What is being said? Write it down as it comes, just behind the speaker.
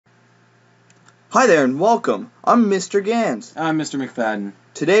Hi there and welcome. I'm Mr. Gans. I'm Mr. McFadden.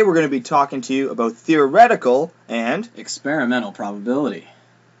 Today we're going to be talking to you about theoretical and experimental probability.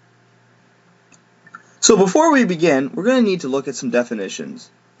 So before we begin, we're going to need to look at some definitions.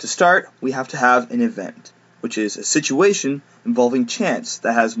 To start, we have to have an event, which is a situation involving chance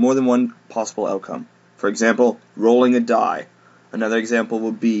that has more than one possible outcome. For example, rolling a die. Another example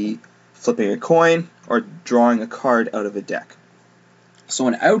would be flipping a coin or drawing a card out of a deck. So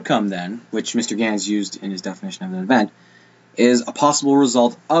an outcome then, which Mr. Gans used in his definition of an event, is a possible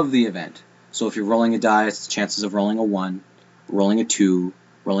result of the event. So if you're rolling a die, it's the chances of rolling a 1, rolling a 2,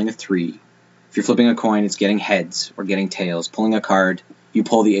 rolling a 3. If you're flipping a coin, it's getting heads or getting tails. Pulling a card, you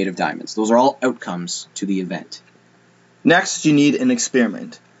pull the 8 of diamonds. Those are all outcomes to the event. Next, you need an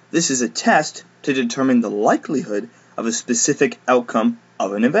experiment. This is a test to determine the likelihood of a specific outcome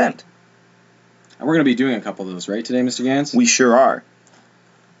of an event. And we're going to be doing a couple of those, right, today, Mr. Gans? We sure are.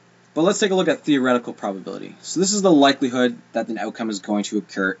 But let's take a look at theoretical probability. So this is the likelihood that an outcome is going to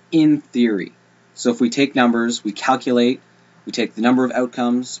occur in theory. So if we take numbers, we calculate, we take the number of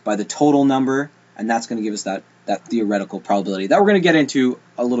outcomes by the total number, and that's going to give us that theoretical probability that we're going to get into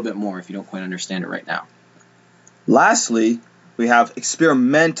a little bit more if you don't quite understand it right now. Lastly, we have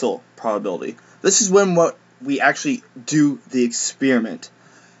experimental probability. This is when we actually do the experiment.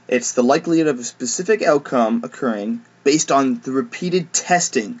 It's the likelihood of a specific outcome occurring based on the repeated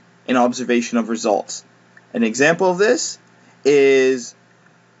testing and observation of results. An example of this is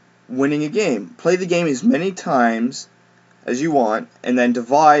winning a game. Play the game as many times as you want, and then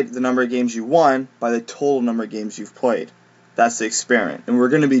divide the number of games you won by the total number of games you've played. That's the experiment, and we're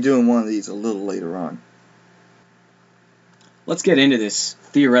going to be doing one of these a little later on. Let's get into this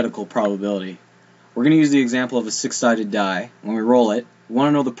theoretical probability. We're going to use the example of a 6-sided die. When we roll it, we want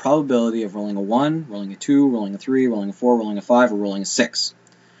to know the probability of rolling a 1, rolling a 2, rolling a 3, rolling a 4, rolling a 5, or rolling a 6.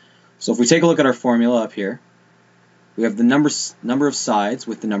 So if we take a look at our formula up here, we have the number of sides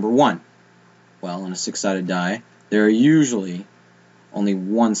with the number 1. Well, on a 6-sided die, there are usually only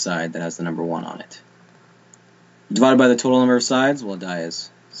one side that has the number 1 on it. Divided by the total number of sides, well, a die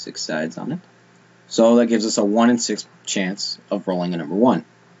has 6 sides on it. So that gives us a 1 in 6 chance of rolling a number 1.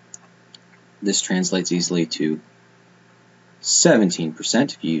 This translates easily to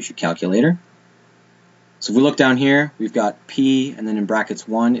 17% if you use your calculator. So if we look down here, we've got P and then in brackets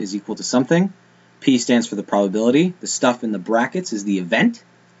 1 is equal to something. P stands for the probability. The stuff in the brackets is the event.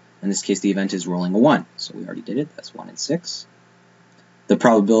 In this case, the event is rolling a 1. So we already did it. That's 1 in 6. The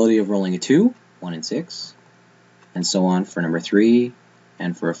probability of rolling a 2, 1 in 6. And so on for number 3,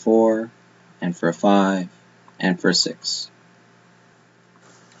 and for a 4, and for a 5, and for a 6.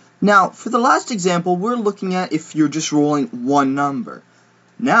 Now, for the last example, we're looking at if you're just rolling one number.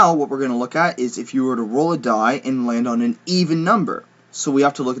 Now, what we're going to look at is if you were to roll a die and land on an even number. So we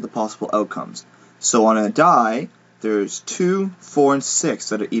have to look at the possible outcomes. So on a die, there's 2, 4, and 6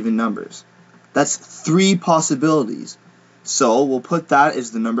 that are even numbers. That's 3 possibilities. So we'll put that as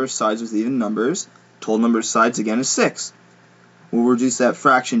the number of sides with even numbers. Total number of sides, again, is 6. We'll reduce that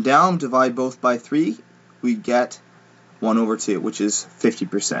fraction down, divide both by 3. We get 1 over 2, which is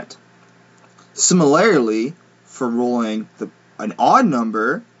 50%. Similarly, for rolling an odd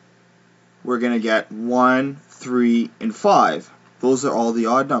number, we're going to get 1, 3, and 5. Those are all the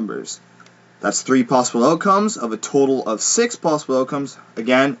odd numbers. That's 3 possible outcomes of a total of 6 possible outcomes.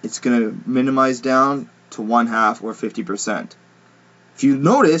 Again, it's going to minimize down to 1/2 or 50%. If you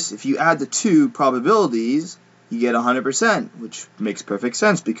notice, if you add the 2 probabilities, you get 100%, which makes perfect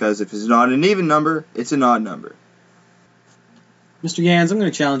sense because if it's not an even number, it's an odd number. Mr. Gans, I'm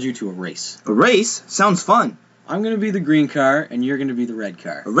going to challenge you to a race. A race? Sounds fun. I'm going to be the green car, and you're going to be the red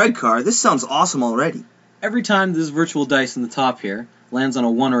car. A red car? This sounds awesome already. Every time this virtual dice in the top here lands on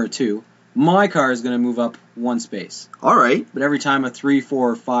a 1 or a 2, my car is going to move up 1 space. Alright. But every time a 3,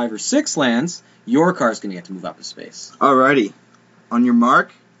 4, 5, or 6 lands, your car is going to get to move up a space. Alrighty. On your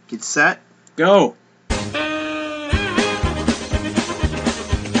mark, get set, go!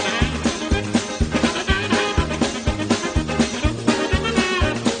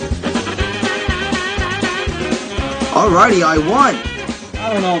 Alrighty, I won!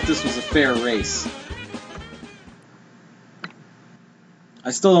 I don't know if this was a fair race.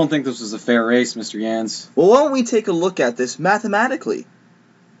 I still don't think this was a fair race, Mr. Gans. Well, why don't we take a look at this mathematically?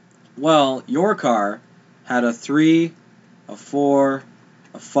 Well, your car had a 3, a 4,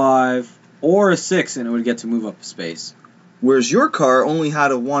 a 5, or a 6, and it would get to move up a space. Whereas your car only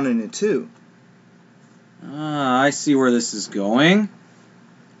had a 1 and a 2. I see where this is going.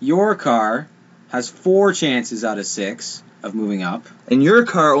 Your car has 4 chances out of 6 of moving up. And your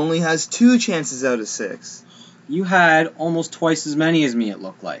car only has 2 chances out of 6. You had almost twice as many as me, it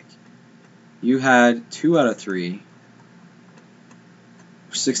looked like. You had 2 out of 3.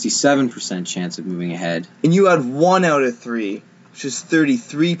 67% chance of moving ahead. And you had 1 out of 3, which is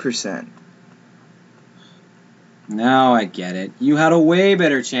 33%. Now I get it. You had a way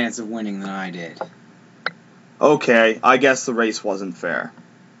better chance of winning than I did. Okay, I guess the race wasn't fair.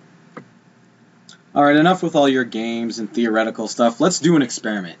 Alright, enough with all your games and theoretical stuff. Let's do an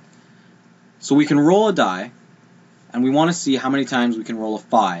experiment. So we can roll a die, and we want to see how many times we can roll a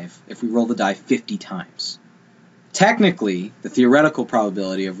 5 if we roll the die 50 times. Technically, the theoretical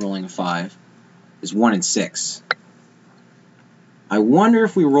probability of rolling a 5 is 1 in 6. I wonder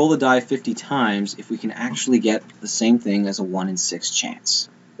if we roll the die 50 times if we can actually get the same thing as a 1 in 6 chance.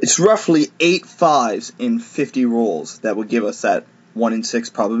 It's roughly 8 5s in 50 rolls that would give us that 1 in 6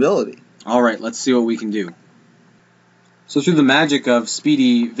 probability. Alright, let's see what we can do. So through the magic of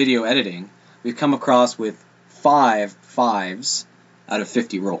speedy video editing, we've come across with 5 5s out of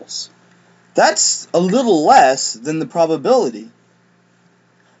 50 rolls. That's a little less than the probability.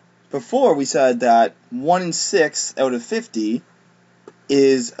 Before we said that 1 in 6 out of 50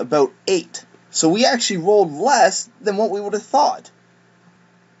 is about 8. So we actually rolled less than what we would have thought.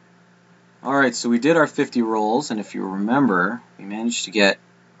 Alright, so we did our 50 rolls, and if you remember, we managed to get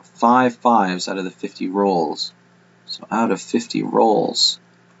 5 5s out of the 50 rolls. So out of 50 rolls,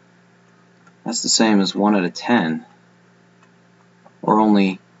 that's the same as 1 out of 10, or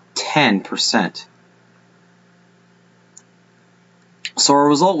only 10%. So our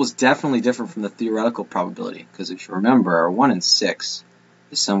result was definitely different from the theoretical probability, because if you remember, our 1 in 6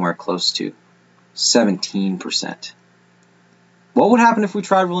 is somewhere close to 17%. What would happen if we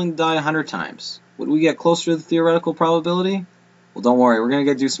tried rolling the die 100 times? Would we get closer to the theoretical probability? Well, don't worry, we're going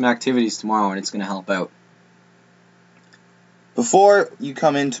to do some activities tomorrow, and it's going to help out. Before you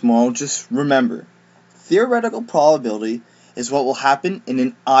come in tomorrow, just remember, theoretical probability is what will happen in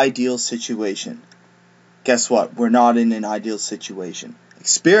an ideal situation. Guess what? We're not in an ideal situation.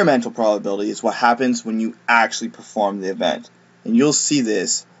 Experimental probability is what happens when you actually perform the event. And you'll see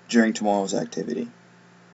this during tomorrow's activity.